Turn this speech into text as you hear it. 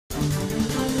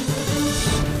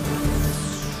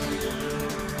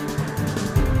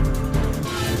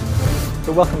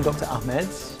So welcome, Dr. Ahmed.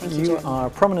 Thank you, You are a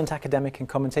prominent academic and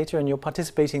commentator, and you're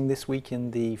participating this week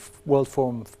in the World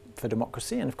Forum for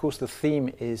Democracy, and of course the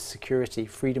theme is security,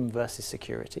 freedom versus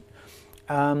security.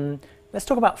 Let's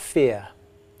talk about fear.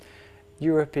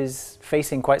 Europe is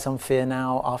facing quite some fear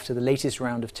now after the latest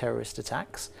round of terrorist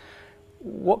attacks.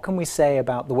 What can we say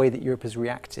about the way that Europe has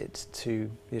reacted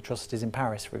to the atrocities in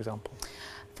Paris, for example?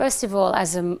 First of all,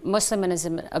 as a Muslim and as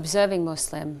an observing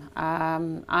Muslim,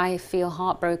 I feel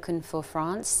heartbroken for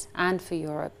France and for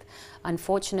Europe.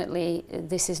 Unfortunately,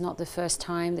 this is not the first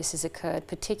time this has occurred,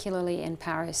 particularly in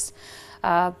Paris.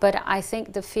 But I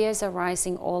think the fears are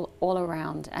rising all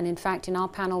around. And in fact, in our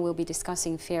panel, we'll be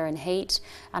discussing fear and hate.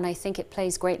 And I think it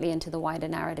plays greatly into the wider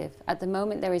narrative. At the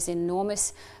moment, there is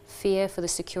enormous fear for the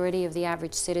security of the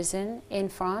average citizen in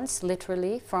France,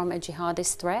 literally, from a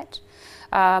jihadist threat.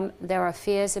 There are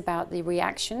fears about the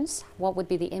reactions, what would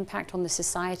be the impact on the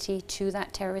society to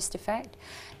that terrorist effect.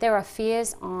 There are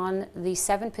fears on the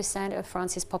 7% of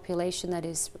France's population that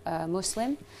is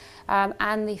Muslim,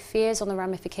 and the fears on the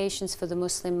ramifications for the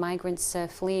Muslim migrants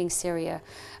fleeing Syria.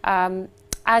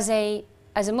 As a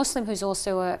Muslim who's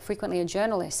also frequently a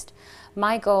journalist,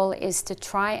 my goal is to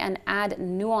try and add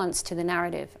nuance to the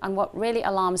narrative. And what really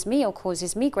alarms me or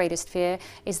causes me greatest fear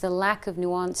is the lack of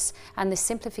nuance and the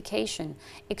simplification.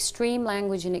 Extreme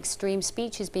language and extreme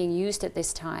speech is being used at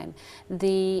this time.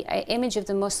 The image of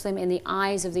the Muslim in the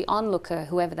eyes of the onlooker,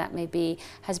 whoever that may be,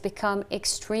 has become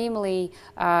extremely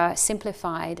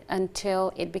simplified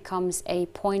until it becomes a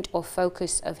point or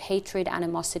focus of hatred,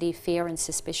 animosity, fear, and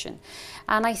suspicion.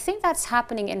 And I think that's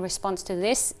happening in response to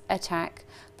this attack,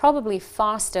 probably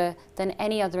faster than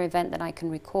any other event that I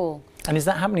can recall. And is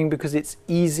that happening because it's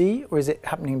easy, or is it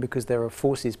happening because there are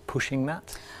forces pushing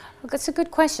that? Well, that's a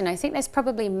good question. I think there's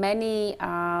probably many,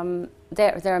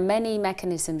 there are many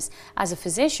mechanisms. As a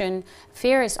physician,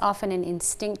 fear is often an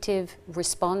instinctive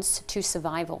response to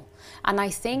survival. And I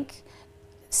think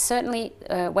certainly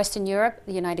Western Europe,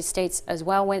 the United States as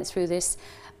well went through this.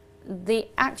 The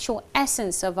actual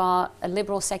essence of our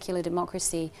liberal secular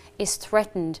democracy is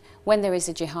threatened when there is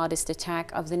a jihadist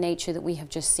attack of the nature that we have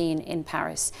just seen in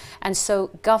Paris. And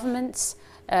so governments,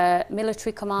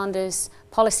 military commanders,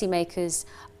 policymakers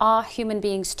are human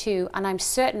beings too, and I'm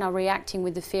certain are reacting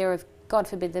with the fear of, God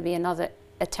forbid there be another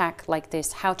attack like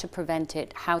this, how to prevent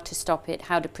it, how to stop it,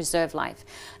 how to preserve life.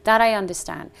 That I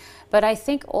understand. But I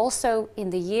think also in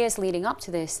the years leading up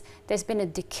to this, there's been a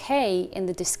decay in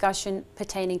the discussion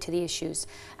pertaining to the issues.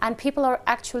 And people are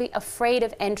actually afraid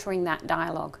of entering that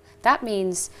dialogue. That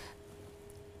means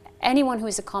anyone who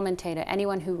is a commentator,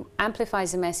 anyone who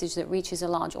amplifies a message that reaches a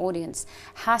large audience,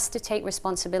 has to take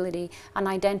responsibility and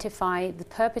identify the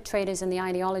perpetrators and the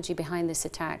ideology behind this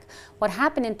attack. What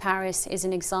happened in Paris is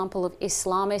an example of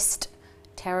Islamist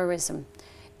terrorism,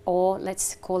 or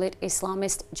let's call it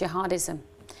Islamist jihadism.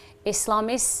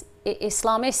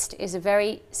 Islamist is a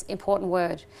very important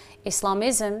word.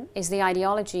 Islamism is the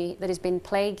ideology that has been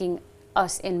plaguing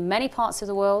us in many parts of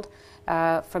the world,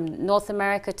 from North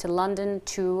America to London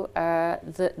to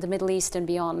the Middle East and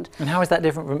beyond. And how is that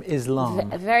different from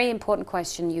Islam? A very important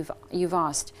question you've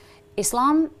asked.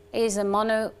 Islam is a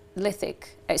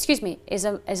monolithic, is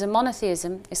a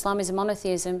monotheism. Islam is a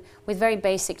monotheism with very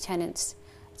basic tenets.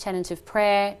 Tenet of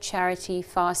prayer, charity,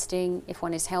 fasting, if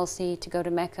one is healthy, to go to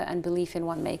Mecca, and belief in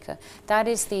one maker. That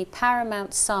is the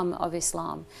paramount sum of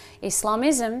Islam.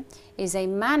 Islamism is a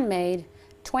man-made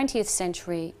 20th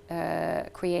century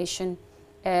creation,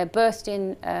 birthed in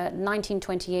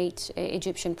 1928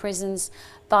 Egyptian prisons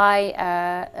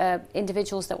by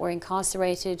individuals that were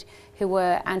incarcerated, who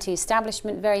were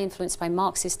anti-establishment, very influenced by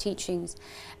Marxist teachings.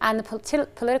 And the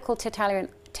political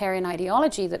totalitarian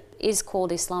ideology that is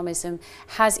called Islamism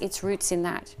has its roots in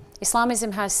that.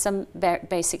 Islamism has some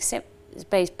basic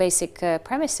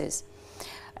premises.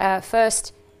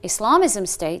 First, Islamism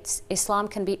states Islam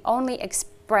can be only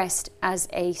expressed as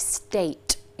a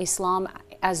state, Islam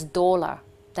as dawla.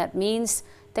 That means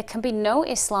there can be no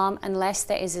Islam unless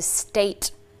there is a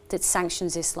state that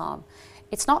sanctions Islam.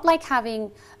 It's not like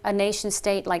having a nation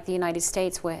state like the United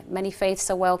States where many faiths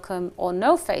are welcome or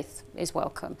no faith is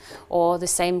welcome, or the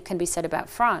same can be said about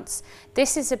France.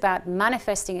 This is about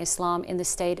manifesting Islam in the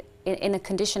state, in a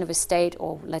condition of a state,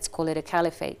 or let's call it a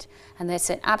caliphate. And that's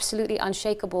an absolutely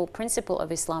unshakable principle of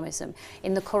Islamism.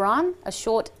 In the Quran, a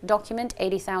short document,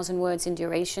 80,000 words in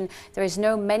duration, there is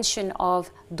no mention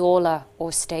of dawla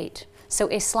or state. So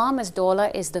Islam as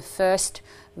dawla is the first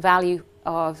value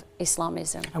of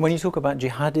Islamism. And when you talk about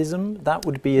jihadism, that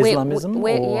would be Islamism?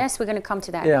 Yes, we're going to come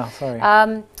to that. Yeah, sorry.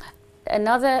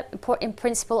 Another important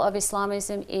principle of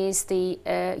Islamism is the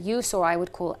use, or I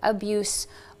would call abuse,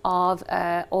 of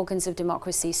organs of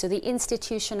democracy, so the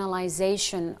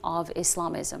institutionalization of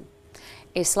Islamism.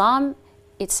 Islam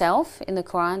itself in the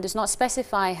Quran does not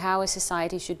specify how a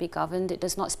society should be governed. It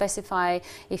does not specify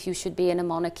if you should be in a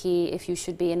monarchy, if you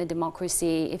should be in a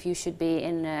democracy, if you should be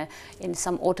in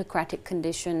some autocratic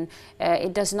condition.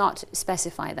 It does not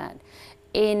specify that.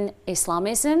 In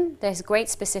Islamism, there's great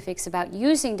specifics about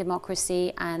using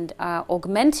democracy and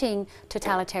augmenting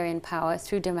totalitarian power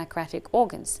through democratic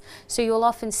organs. So you'll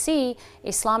often see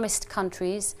Islamist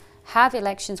countries have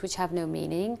elections which have no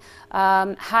meaning,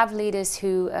 have leaders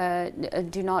who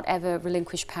do not ever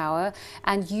relinquish power,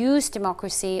 and use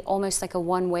democracy almost like a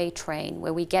one-way train,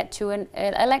 where we get to an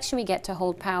election, we get to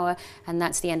hold power, and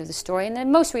that's the end of the story. And the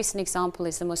most recent example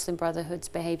is the Muslim Brotherhood's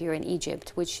behavior in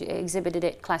Egypt, which exhibited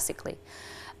it classically.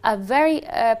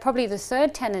 Probably the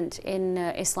third tenet in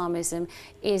Islamism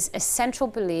is a central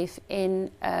belief in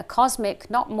cosmic,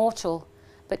 not mortal,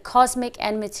 but cosmic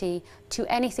enmity to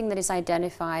anything that is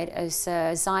identified as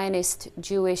Zionist,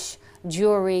 Jewish,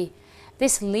 Jewry.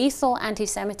 This lethal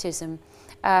anti-Semitism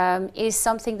is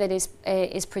something that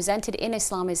is presented in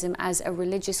Islamism as a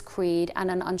religious creed and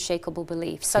an unshakable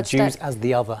belief. Such Jews as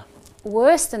the other.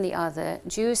 Worse than the other,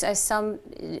 Jews as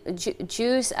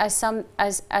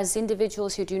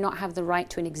individuals who do not have the right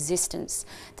to an existence.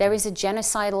 There is a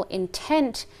genocidal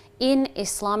intent in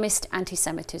Islamist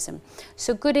anti-Semitism.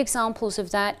 So good examples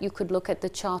of that, you could look at the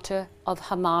Charter of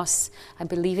Hamas, I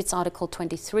believe it's Article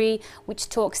 23, which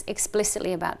talks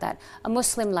explicitly about that. A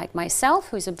Muslim like myself,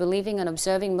 who's a believing and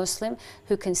observing Muslim,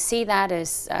 who can see that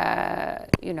as,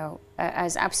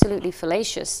 as absolutely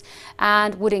fallacious,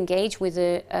 and would engage with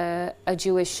a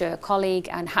Jewish colleague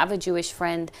and have a Jewish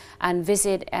friend and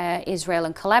visit Israel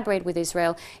and collaborate with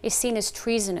Israel, is seen as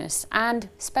treasonous, and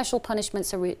special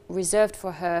punishments are reserved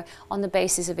for her on the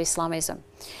basis of Islamism.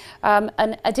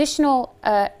 An additional,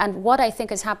 and what I think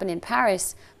has happened in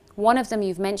Paris, one of them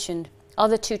you've mentioned,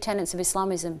 other two tenets of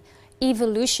Islamism,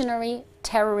 evolutionary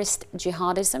terrorist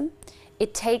jihadism.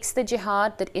 It takes the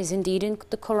jihad that is indeed in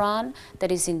the Quran,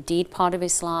 that is indeed part of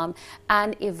Islam,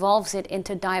 and evolves it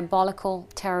into diabolical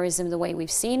terrorism the way we've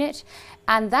seen it.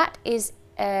 And that is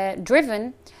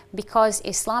driven because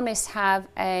Islamists have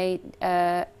an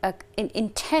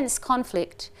intense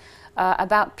conflict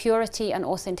about purity and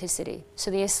authenticity.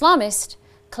 So the Islamist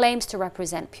claims to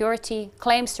represent purity,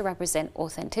 claims to represent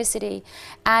authenticity,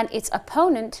 and its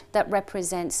opponent that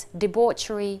represents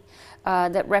debauchery,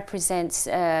 that represents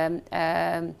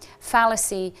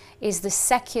fallacy, is the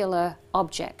secular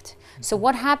object. So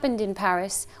what happened in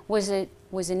Paris was an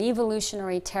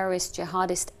evolutionary terrorist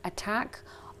jihadist attack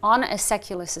on a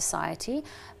secular society,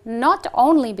 not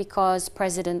only because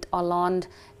President Hollande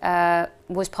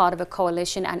was part of a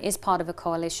coalition and is part of a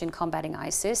coalition combating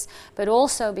ISIS, but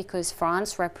also because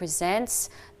France represents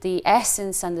the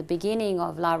essence and the beginning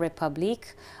of La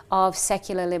République, of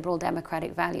secular liberal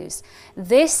democratic values.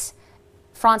 This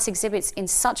France exhibits in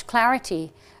such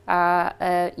clarity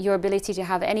your ability to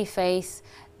have any faith,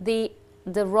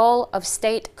 the role of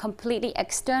state completely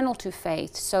external to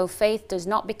faith, so faith does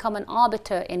not become an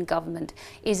arbiter in government,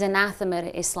 is anathema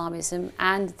to Islamism,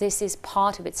 and this is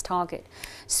part of its target.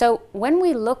 So when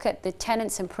we look at the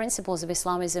tenets and principles of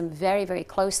Islamism very, very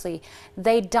closely,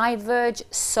 they diverge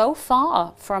so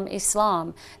far from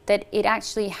Islam that it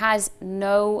actually has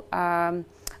no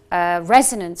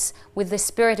resonance with the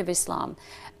spirit of Islam.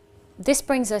 This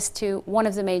brings us to one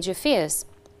of the major fears.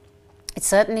 It's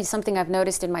certainly something I've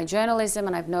noticed in my journalism,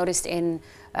 and I've noticed in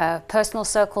personal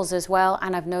circles as well,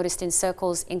 and I've noticed in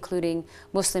circles including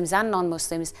Muslims and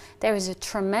non-Muslims. There is a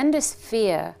tremendous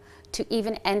fear to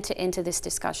even enter into this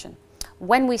discussion.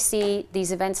 When we see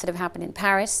these events that have happened in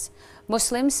Paris,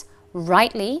 Muslims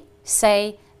rightly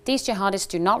say, these jihadists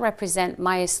do not represent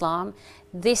my Islam.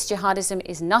 This jihadism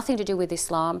is nothing to do with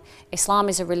Islam. Islam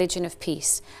is a religion of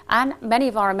peace. And many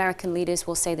of our American leaders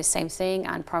will say the same thing,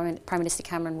 and Prime Minister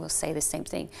Cameron will say the same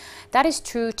thing. That is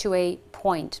true to a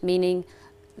point, meaning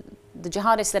the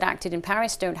jihadists that acted in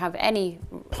Paris don't have any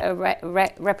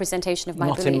representation of my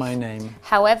belief. Not in my name.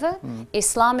 However,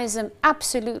 Islamism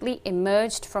absolutely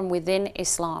emerged from within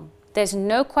Islam. There's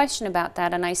no question about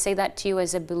that, and I say that to you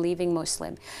as a believing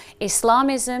Muslim.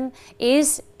 Islamism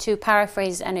is, to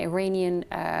paraphrase an Iranian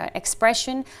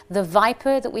expression, the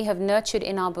viper that we have nurtured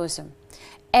in our bosom.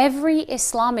 Every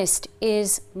Islamist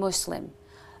is Muslim.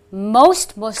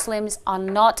 Most Muslims are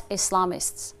not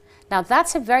Islamists. Now,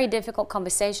 that's a very difficult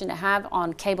conversation to have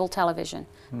on cable television.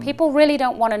 People really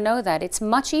don't want to know that. It's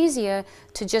much easier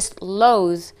to just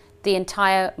loathe the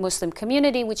entire Muslim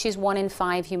community, which is 1 in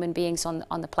 5 human beings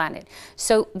on the planet.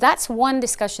 So that's one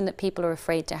discussion that people are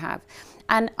afraid to have.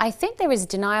 And I think there is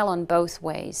denial on both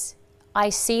ways. I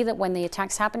see that when the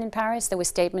attacks happened in Paris, there were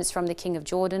statements from the King of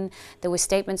Jordan, there were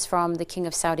statements from the King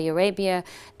of Saudi Arabia,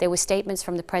 there were statements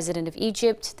from the President of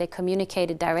Egypt. They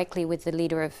communicated directly with the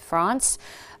leader of France,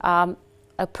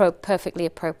 perfectly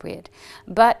appropriate.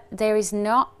 But there is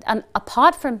not, and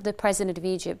apart from the President of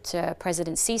Egypt,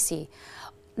 President Sisi,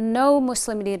 no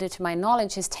Muslim leader, to my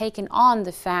knowledge, has taken on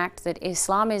the fact that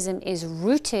Islamism is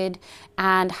rooted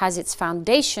and has its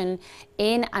foundation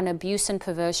in an abuse and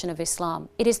perversion of Islam.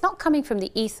 It is not coming from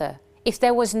the ether. If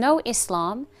there was no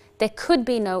Islam, there could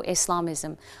be no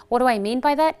Islamism. What do I mean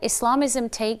by that? Islamism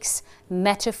takes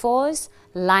metaphors,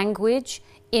 language,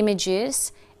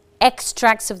 images,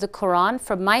 extracts of the Quran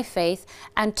from my faith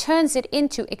and turns it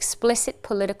into explicit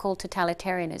political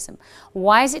totalitarianism.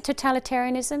 Why is it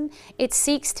totalitarianism? It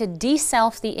seeks to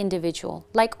de-self the individual,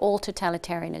 like all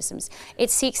totalitarianisms. It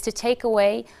seeks to take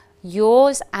away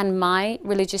yours and my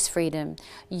religious freedom,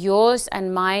 yours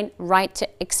and mine right to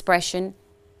expression,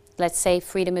 let's say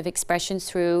freedom of expression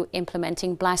through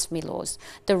implementing blasphemy laws,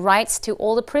 the rights to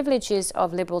all the privileges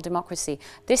of liberal democracy.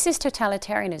 This is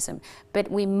totalitarianism, but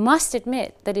we must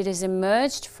admit that it has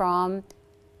emerged from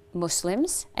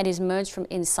Muslims, it has emerged from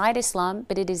inside Islam,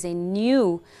 but it is a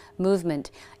new movement.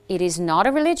 It is not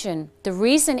a religion. The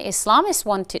reason Islamists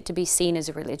want it to be seen as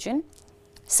a religion,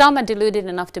 some are deluded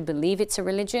enough to believe it's a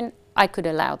religion, I could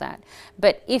allow that.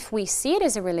 But if we see it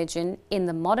as a religion, in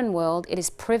the modern world, it is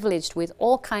privileged with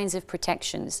all kinds of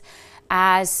protections,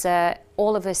 as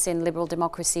all of us in liberal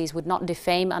democracies would not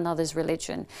defame another's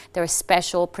religion. There are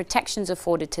special protections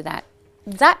afforded to that.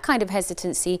 That kind of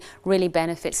hesitancy really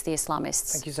benefits the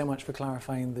Islamists. Thank you so much for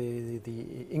clarifying the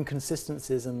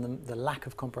inconsistencies and the lack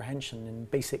of comprehension in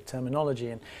basic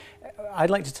terminology. And I'd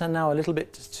like to turn now a little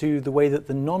bit to the way that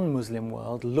the non-Muslim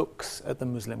world looks at the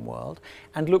Muslim world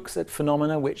and looks at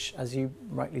phenomena which, as you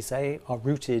rightly say, are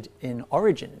rooted in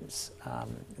origins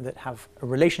that have a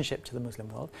relationship to the Muslim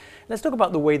world. Let's talk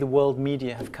about the way the world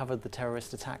media have covered the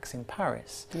terrorist attacks in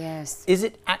Paris. Yes. Is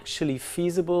it actually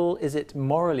feasible? Is it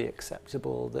morally acceptable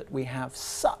that we have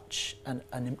such an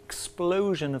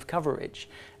explosion of coverage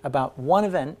about one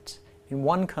event in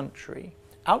one country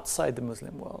outside the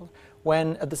Muslim world,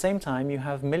 when at the same time you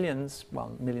have millions,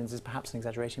 well, millions is perhaps an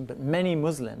exaggeration, but many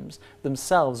Muslims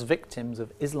themselves victims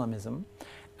of Islamism,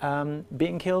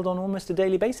 being killed on almost a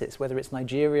daily basis, whether it's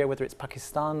Nigeria, whether it's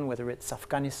Pakistan, whether it's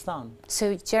Afghanistan?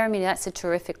 So, Jeremy, that's a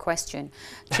terrific question.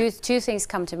 Two things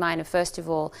come to mind. First of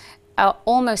all,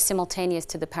 almost simultaneous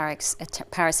to the Paris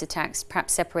attacks,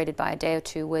 perhaps separated by a day or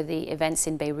two, were the events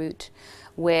in Beirut,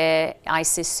 where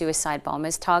ISIS suicide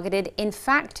bombers targeted, in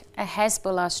fact, a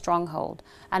Hezbollah stronghold.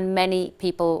 And many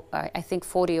people, I think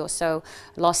 40 or so,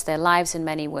 lost their lives and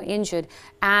many were injured.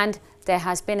 And there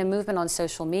has been a movement on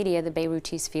social media, the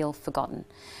Beirutis feel forgotten.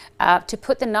 To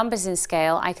put the numbers in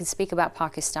scale, I can speak about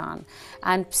Pakistan.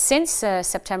 And since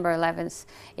September 11th,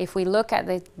 if we look at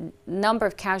the number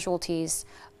of casualties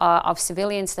of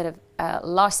civilians that have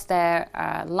lost their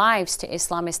lives to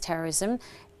Islamist terrorism,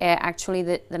 actually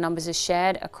the numbers are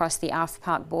shared across the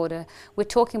Afpak border. We're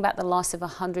talking about the loss of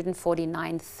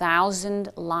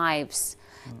 149,000 lives.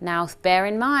 Now, bear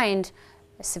in mind,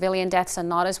 civilian deaths are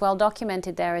not as well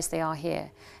documented there as they are here.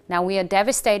 Now, we are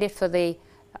devastated for the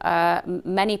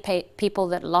many people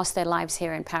that lost their lives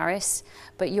here in Paris,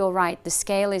 but you're right, the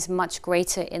scale is much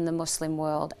greater in the Muslim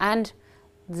world. And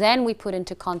then we put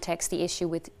into context the issue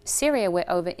with Syria, where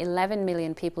over 11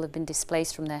 million people have been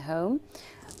displaced from their home,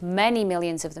 many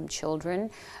millions of them children,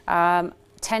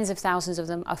 tens of thousands of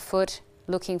them afoot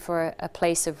looking for a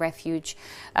place of refuge.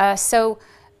 And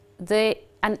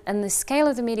the scale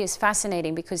of the media is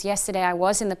fascinating, because yesterday I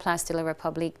was in the Place de la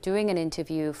République doing an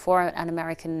interview for an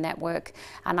American network,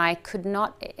 and I could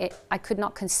not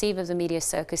conceive of the media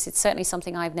circus. It's certainly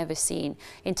something I've never seen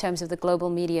in terms of the global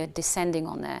media descending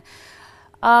on there.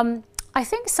 I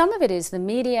think some of it is the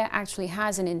media actually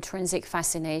has an intrinsic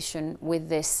fascination with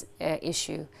this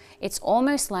issue. It's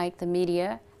almost like the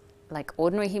media, like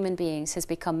ordinary human beings, has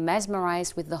become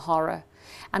mesmerized with the horror.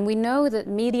 And we know that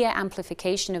media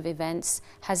amplification of events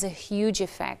has a huge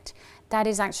effect. That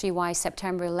is actually why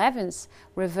September 11th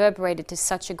reverberated to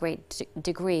such a great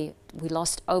degree. We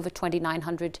lost over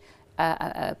 2,900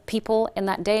 people in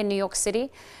that day in New York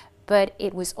City. But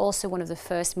it was also one of the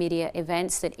first media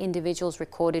events that individuals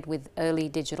recorded with early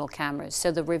digital cameras.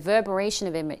 So the reverberation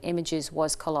of images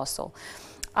was colossal.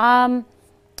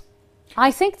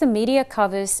 I think the media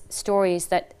covers stories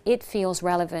that it feels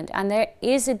relevant, and there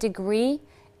is a degree,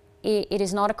 it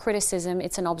is not a criticism,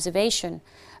 it's an observation,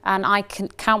 And I can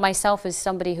count myself as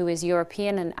somebody who is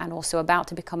European and also about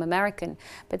to become American.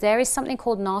 But there is something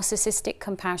called narcissistic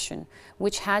compassion,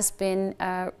 which has been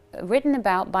written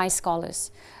about by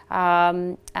scholars.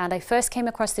 And I first came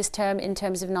across this term in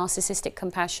terms of narcissistic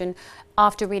compassion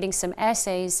after reading some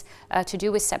essays to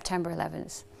do with September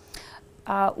 11th.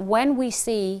 When we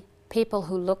see people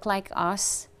who look like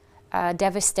us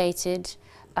devastated,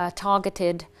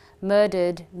 targeted,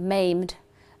 murdered, maimed,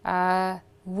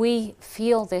 we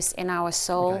feel this in our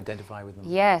soul. We can identify with them.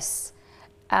 Yes.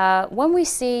 When we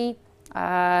see,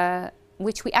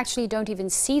 which we actually don't even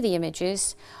see the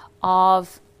images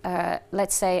of,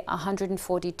 let's say,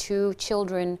 142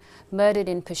 children murdered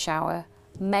in Peshawar,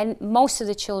 most of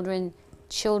the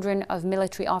children of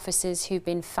military officers who've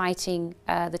been fighting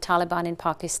the Taliban in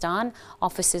Pakistan,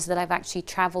 officers that I've actually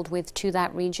traveled with to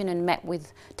that region and met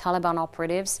with Taliban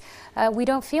operatives, we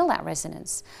don't feel that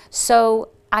resonance. So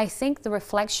I think the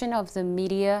reflection of the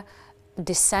media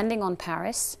descending on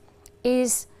Paris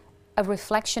is a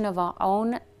reflection of our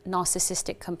own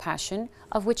narcissistic compassion,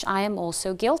 of which I am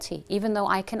also guilty, even though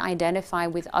I can identify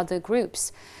with other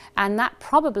groups. And that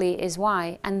probably is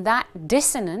why, and that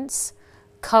dissonance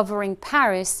covering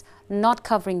Paris, not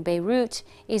covering Beirut,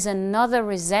 is another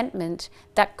resentment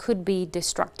that could be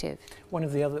destructive. One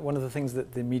of the things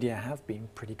that the media have been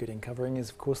pretty good in covering is,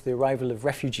 of course, the arrival of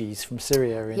refugees from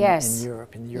Syria in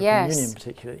Europe, in the European Union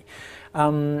particularly.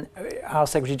 Our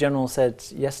Secretary General said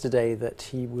yesterday that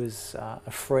he was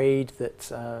afraid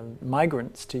that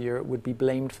migrants to Europe would be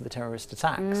blamed for the terrorist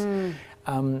attacks.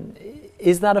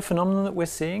 Is that a phenomenon that we're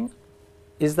seeing?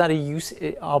 Is that a use?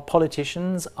 Are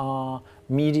politicians, are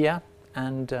media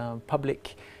and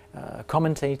public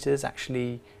commentators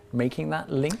actually making that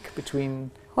link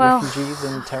between refugees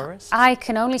and terrorists? I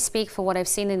can only speak for what I've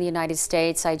seen in the United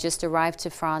States. I just arrived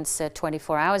to France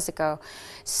 24 hours ago.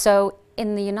 So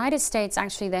in the United States,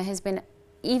 actually, there has been,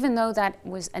 even though that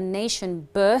was a nation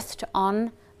birthed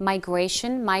on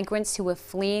migration, migrants who were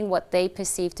fleeing what they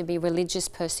perceived to be religious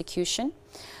persecution,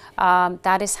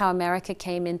 that is how America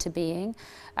came into being.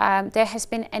 There has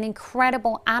been an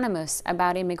incredible animus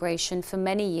about immigration for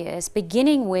many years,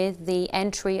 beginning with the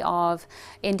entry of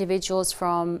individuals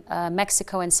from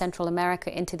Mexico and Central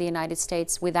America into the United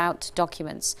States without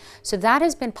documents. So that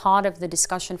has been part of the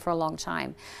discussion for a long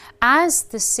time. As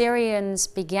the Syrians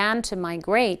began to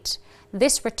migrate,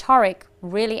 this rhetoric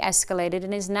really escalated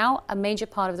and is now a major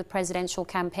part of the presidential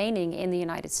campaigning in the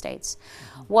United States.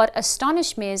 What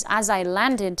astonished me is, as I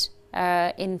landed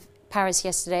in Paris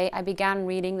yesterday, I began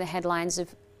reading the headlines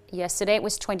of yesterday. It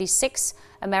was 26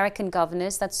 American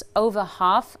governors, that's over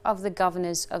half of the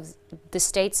governors of the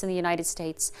states in the United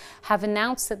States, have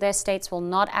announced that their states will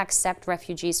not accept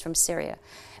refugees from Syria.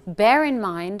 Bear in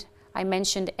mind, I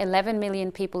mentioned 11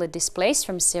 million people are displaced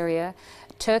from Syria.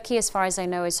 Turkey, as far as I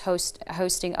know, is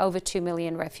hosting over 2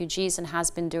 million refugees and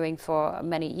has been doing for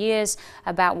many years.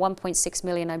 About 1.6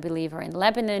 million, I believe, are in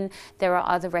Lebanon. There are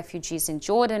other refugees in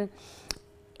Jordan.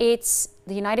 The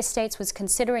United States was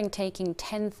considering taking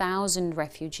 10,000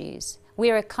 refugees.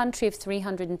 We are a country of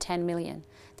 310 million.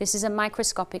 This is a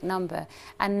microscopic number.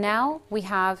 And now we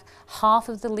have half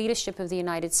of the leadership of the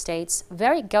United States,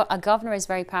 a governor is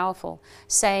very powerful,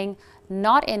 saying,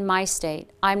 not in my state,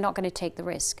 I'm not going to take the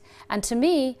risk. And to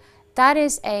me, that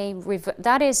is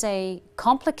a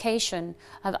complication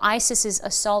of ISIS's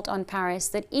assault on Paris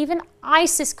that even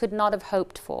ISIS could not have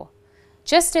hoped for.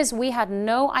 Just as we had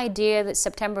no idea that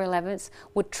September 11th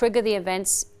would trigger the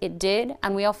events it did,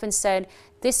 and we often said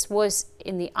this was,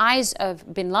 in the eyes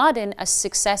of bin Laden, a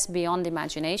success beyond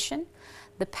imagination,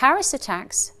 the Paris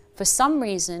attacks, for some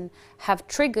reason, have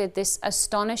triggered this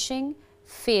astonishing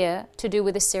fear to do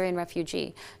with the Syrian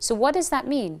refugee. So what does that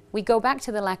mean? We go back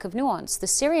to the lack of nuance. The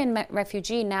Syrian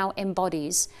refugee now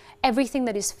embodies everything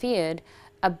that is feared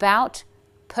about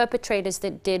perpetrators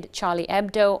that did Charlie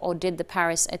Hebdo or did the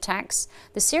Paris attacks.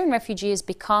 The Syrian refugee has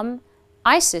become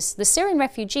ISIS. The Syrian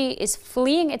refugee is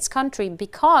fleeing its country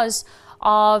because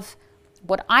of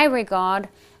what I regard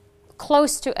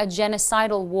close to a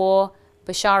genocidal war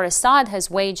Bashar Assad has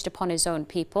waged upon his own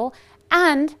people,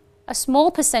 and a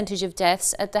small percentage of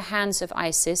deaths at the hands of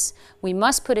ISIS. We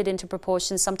must put it into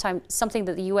proportion, something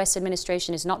that the US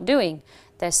administration is not doing.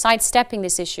 They're sidestepping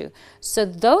this issue. So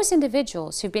those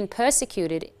individuals who've been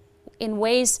persecuted in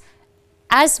ways,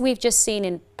 as we've just seen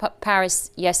in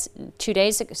Paris,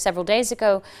 several days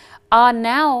ago, are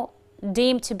now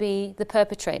deemed to be the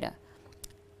perpetrator.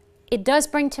 it does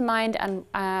bring to mind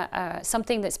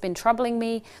something that's been troubling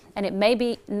me, and it may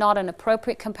be not an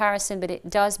appropriate comparison, but it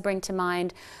does bring to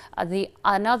mind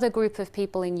another group of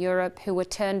people in Europe who were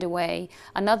turned away,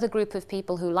 another group of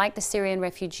people who, like the Syrian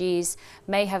refugees,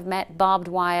 may have met barbed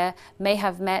wire, may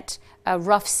have met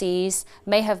rough seas,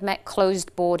 may have met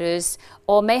closed borders,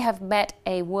 or may have met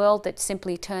a world that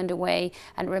simply turned away,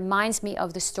 and reminds me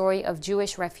of the story of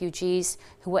Jewish refugees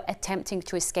who were attempting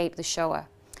to escape the Shoah.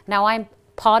 Now, I'm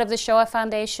part of the Shoah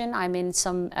Foundation. I'm in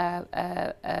some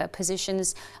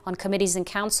positions on committees and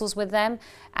councils with them,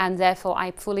 and therefore I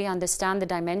fully understand the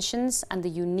dimensions and the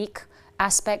unique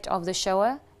aspect of the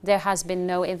Shoah. There has been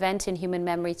no event in human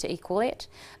memory to equal it,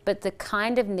 but the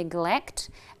kind of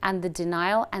neglect and the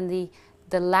denial and the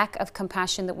lack of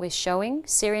compassion that we're showing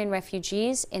Syrian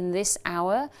refugees in this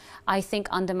hour, I think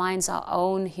undermines our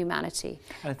own humanity.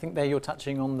 I think there you're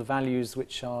touching on the values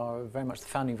which are very much the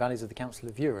founding values of the Council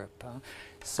of Europe.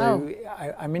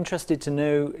 I'm interested to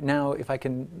know now, if I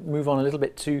can move on a little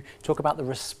bit, to talk about the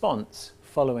response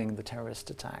following the terrorist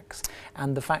attacks,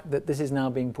 and the fact that this is now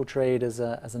being portrayed as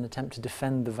an attempt to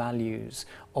defend the values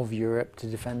of Europe, to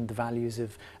defend the values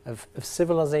of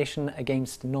civilization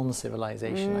against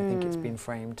non-civilization. I think it's been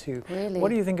framed too. Really? What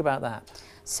do you think about that?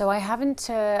 So I haven't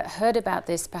heard about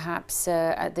this perhaps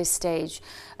at this stage.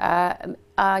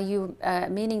 Are you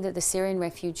meaning that the Syrian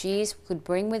refugees could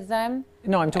bring with them?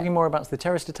 No, I'm talking more about the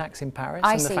terrorist attacks in Paris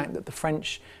and the fact that the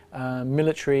French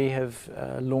military have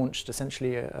launched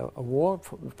essentially a war.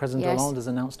 President Hollande has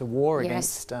announced a war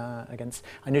against. I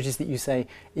noticed that you say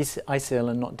ISIL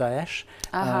and not Daesh.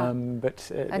 But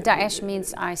Daesh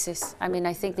means ISIS. I mean,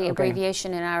 I think the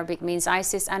abbreviation in Arabic means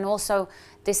ISIS, and also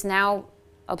this now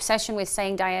obsession with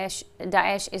saying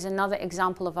Daesh is another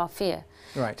example of our fear.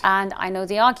 Right. And I know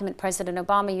the argument, President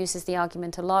Obama uses the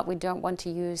argument a lot, we don't want to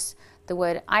use the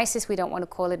word ISIS, we don't want to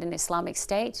call it an Islamic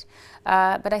State.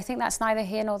 But I think that's neither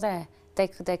here nor there.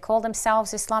 They call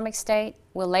themselves Islamic State,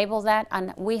 we'll label that,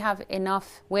 and we have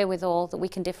enough wherewithal that we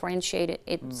can differentiate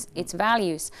its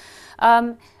values.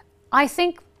 I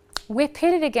think we're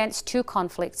pitted against two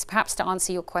conflicts, perhaps to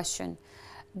answer your question.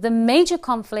 The major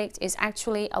conflict is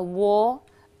actually a war,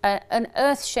 an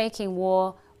earth-shaking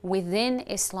war within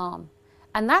Islam.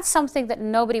 And that's something that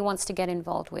nobody wants to get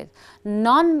involved with.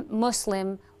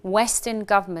 Non-Muslim Western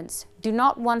governments do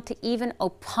not want to even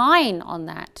opine on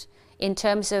that in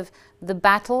terms of the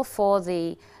battle for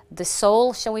the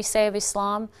soul, shall we say, of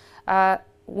Islam,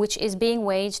 which is being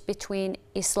waged between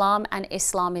Islam and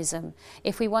Islamism.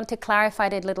 If we want to clarify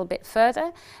it a little bit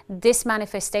further, this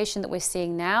manifestation that we're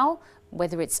seeing now,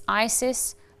 whether it's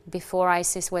ISIS, before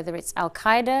ISIS, whether it's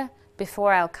Al-Qaeda,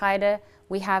 before Al-Qaeda,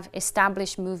 we have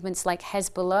established movements like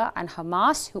Hezbollah and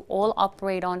Hamas, who all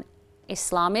operate on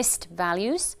Islamist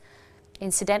values.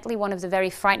 Incidentally, one of the very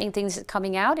frightening things that's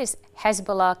coming out is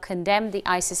Hezbollah condemned the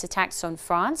ISIS attacks on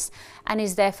France and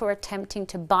is therefore attempting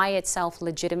to buy itself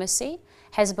legitimacy.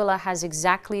 Hezbollah has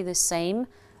exactly the same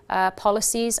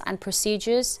policies and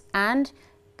procedures and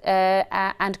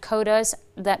codas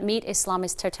that meet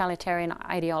Islamist totalitarian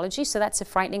ideology. So that's a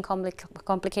frightening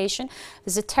complication.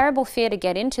 There's a terrible fear to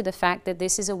get into the fact that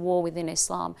this is a war within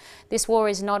Islam. This war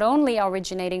is not only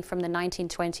originating from the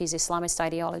 1920s Islamist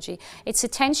ideology, it's a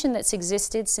tension that's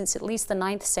existed since at least the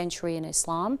 9th century in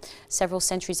Islam, several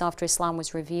centuries after Islam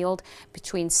was revealed,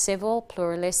 between civil,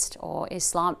 pluralist, or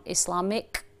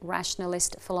Islamic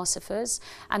rationalist philosophers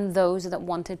and those that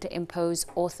wanted to impose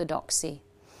orthodoxy.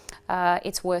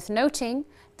 It's worth noting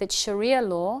that Sharia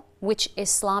law, which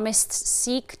Islamists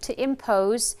seek to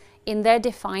impose in their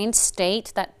defined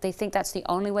state, that they think that's the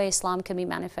only way Islam can be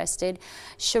manifested,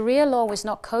 Sharia law was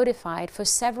not codified for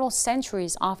several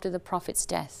centuries after the Prophet's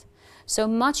death. So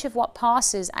much of what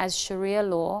passes as Sharia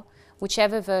law,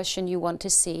 whichever version you want to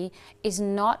see, is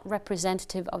not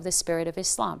representative of the spirit of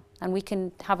Islam. And we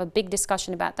can have a big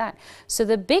discussion about that. So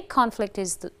the big conflict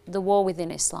is the war within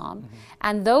Islam.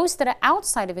 And those that are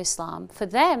outside of Islam, for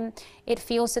them, it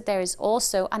feels that there is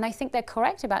also, and I think they're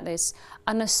correct about this,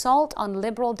 an assault on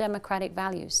liberal democratic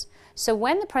values. So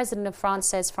when the president of France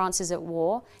says France is at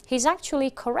war, he's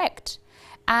actually correct.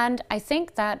 And I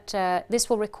think that this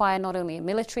will require not only a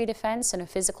military defense and a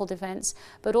physical defense,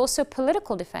 but also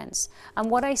political defense. And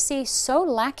what I see so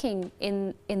lacking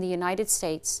in the United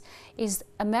States is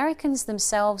Americans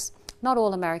themselves, not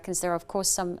all Americans, there are of course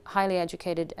some highly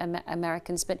educated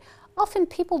Americans, but often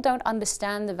people don't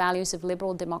understand the values of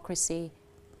liberal democracy,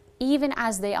 even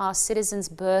as they are citizens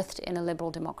birthed in a liberal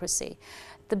democracy.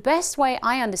 The best way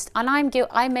I understand, and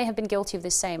I may have been guilty of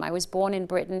the same. I was born in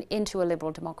Britain into a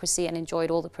liberal democracy and enjoyed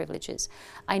all the privileges.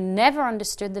 I never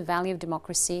understood the value of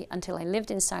democracy until I lived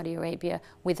in Saudi Arabia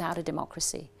without a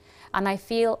democracy. And I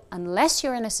feel unless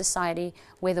you're in a society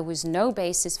where there was no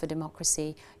basis for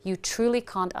democracy, you truly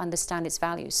can't understand its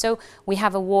values. So we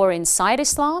have a war inside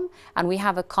Islam and we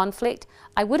have a conflict.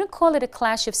 I wouldn't call it a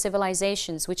clash of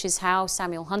civilizations, which is how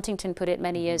Samuel Huntington put it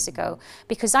many years ago,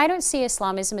 because I don't see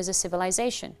Islamism as a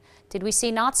civilization. Did we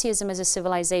see Nazism as a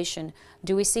civilization?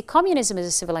 Do we see communism as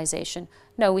a civilization?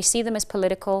 No, we see them as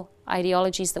political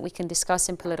ideologies that we can discuss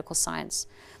in political science.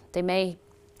 They may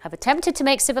have attempted to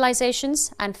make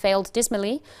civilizations and failed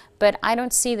dismally, but I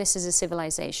don't see this as a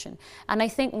civilization. And I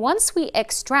think once we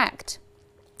extract,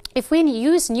 if we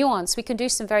use nuance, we can do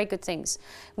some very good things.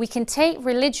 We can take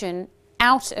religion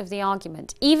out of the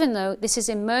argument, even though this is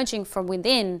emerging from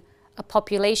within a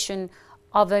population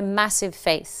of a massive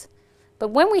faith. But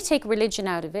when we take religion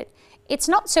out of it, it's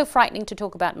not so frightening to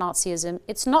talk about Nazism.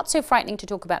 It's not so frightening to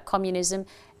talk about communism.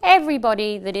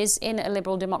 Everybody that is in a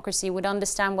liberal democracy would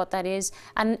understand what that is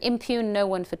and impugn no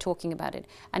one for talking about it.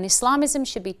 And Islamism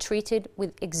should be treated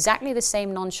with exactly the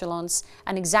same nonchalance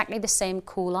and exactly the same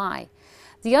cool eye.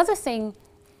 The other thing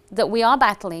that we are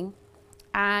battling,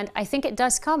 and I think it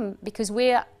does come because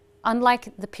we're,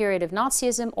 unlike the period of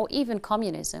Nazism or even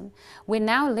communism, we're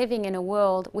now living in a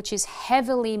world which is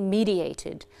heavily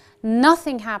mediated.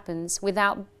 Nothing happens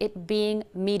without it being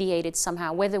mediated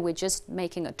somehow, whether we're just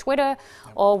making a Twitter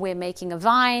or we're making a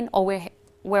Vine or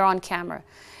we're on camera.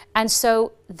 And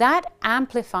so that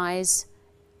amplifies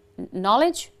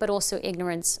knowledge, but also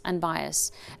ignorance and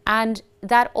bias. And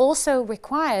that also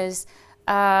requires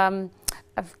a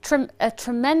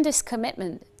tremendous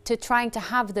commitment to trying to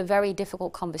have the very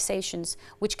difficult conversations,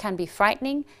 which can be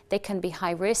frightening, they can be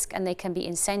high risk, and they can be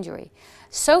incendiary.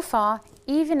 So far,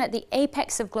 even at the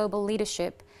apex of global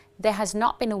leadership, there has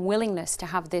not been a willingness to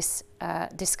have this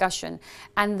discussion.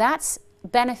 And that's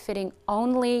benefiting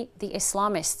only the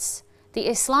Islamists. The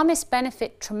Islamists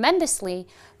benefit tremendously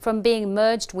from being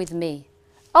merged with me.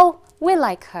 Oh, we're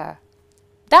like her.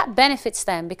 That benefits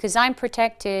them because I'm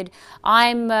protected,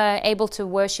 I'm able to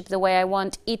worship the way I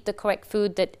want, eat the correct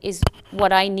food that is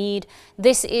what I need.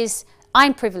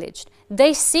 I'm privileged.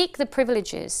 They seek the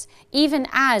privileges even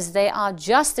as they are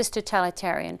just as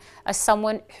totalitarian as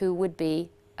someone who would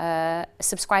be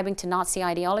subscribing to Nazi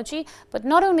ideology, but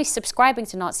not only subscribing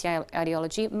to Nazi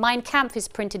ideology. Mein Kampf is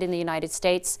printed in the United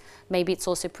States, maybe it's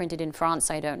also printed in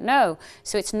France, I don't know.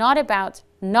 So it's not about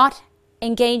not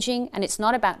engaging, and it's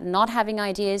not about not having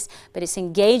ideas, but it's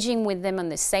engaging with them on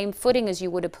the same footing as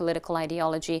you would a political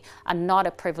ideology and not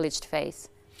a privileged faith.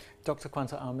 Dr.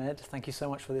 Qanta Ahmed, thank you so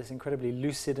much for this incredibly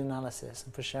lucid analysis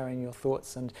and for sharing your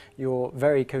thoughts and your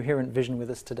very coherent vision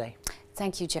with us today.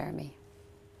 Thank you, Jeremy.